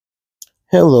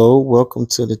Hello, welcome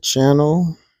to the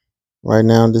channel. Right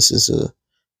now, this is a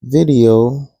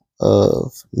video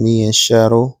of me and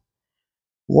Shadow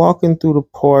walking through the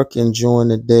park, enjoying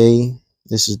the day.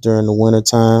 This is during the winter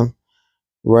time,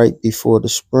 right before the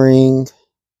spring.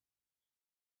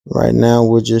 Right now,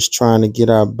 we're just trying to get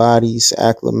our bodies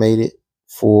acclimated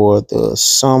for the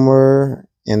summer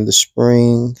and the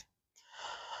spring.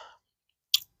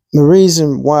 The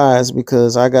reason why is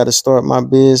because I got to start my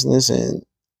business, and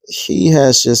he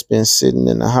has just been sitting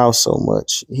in the house so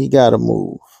much. He got to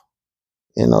move.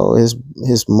 You know,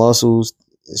 his muscles,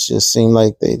 it just seem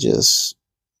like they just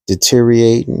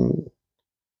deteriorate, and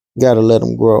got to let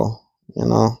them grow, you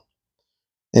know.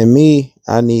 And me,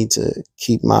 I need to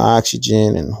keep my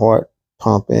oxygen and heart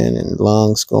pumping and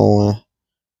lungs going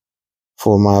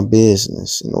for my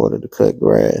business in order to cut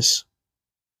grass.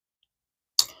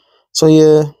 So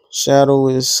yeah, Shadow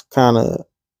is kind of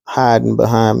hiding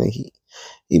behind me. He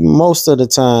most of the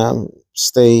time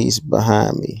stays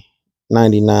behind me,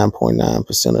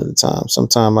 99.9% of the time.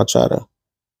 Sometimes I try to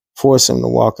force him to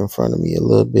walk in front of me a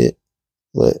little bit,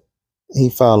 but he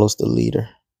follows the leader.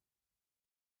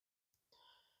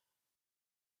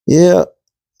 Yeah,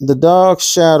 the Dog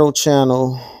Shadow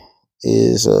channel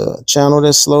is a channel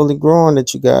that's slowly growing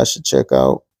that you guys should check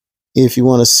out if you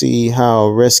want to see how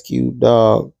a rescue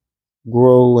dog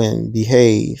grow and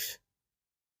behave,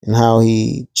 and how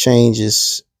he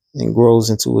changes and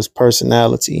grows into his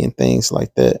personality and things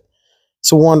like that.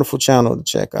 It's a wonderful channel to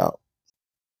check out.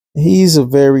 He's a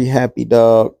very happy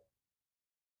dog.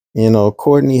 You know,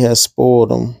 Courtney has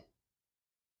spoiled him,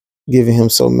 giving him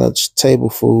so much table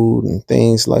food and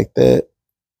things like that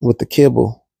with the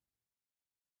kibble.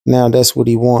 Now that's what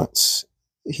he wants.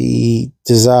 He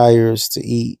desires to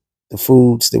eat the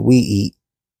foods that we eat,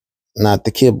 not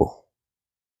the kibble.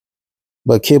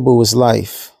 But kibble is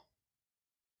life.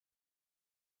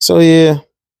 So yeah,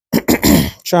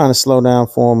 trying to slow down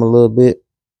for him a little bit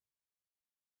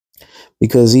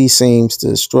because he seems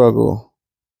to struggle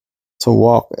to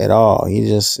walk at all.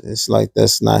 It's like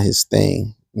that's not his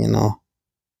thing, you know,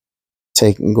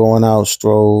 going out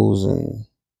strolls and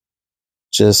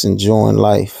just enjoying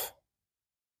life.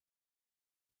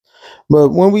 But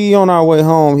when we on our way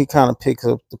home, he kind of picks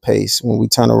up the pace when we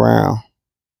turn around.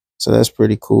 So that's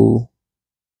pretty cool.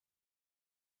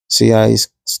 See how he's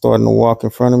starting to walk in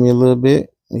front of me a little bit.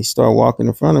 When he started walking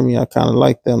in front of me, I kind of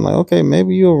like that. I'm like, okay,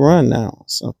 maybe you'll run now or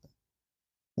something.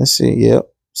 Let's see. Yep.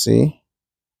 See?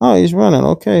 Oh, he's running.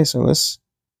 Okay, so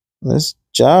let's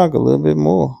jog a little bit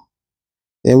more.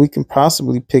 Then we can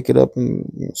possibly pick it up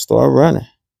and start running.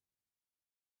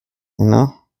 You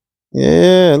know?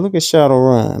 Yeah, look at Shadow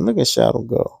run. Look at Shadow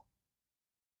go.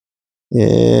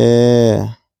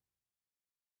 Yeah.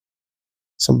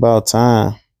 It's about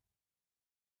time.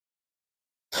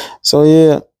 So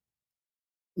yeah,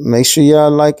 make sure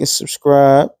y'all like and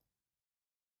subscribe.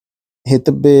 Hit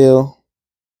the bell.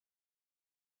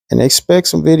 And expect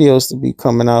some videos to be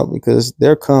coming out because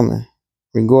they're coming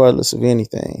regardless of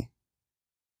anything.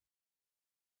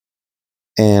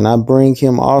 And I bring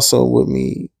him also with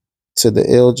me to the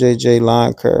LJJ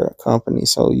Lawncare company.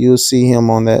 So you'll see him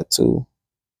on that too.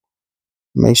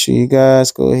 Make sure you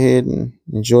guys go ahead and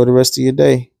enjoy the rest of your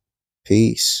day.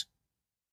 Peace.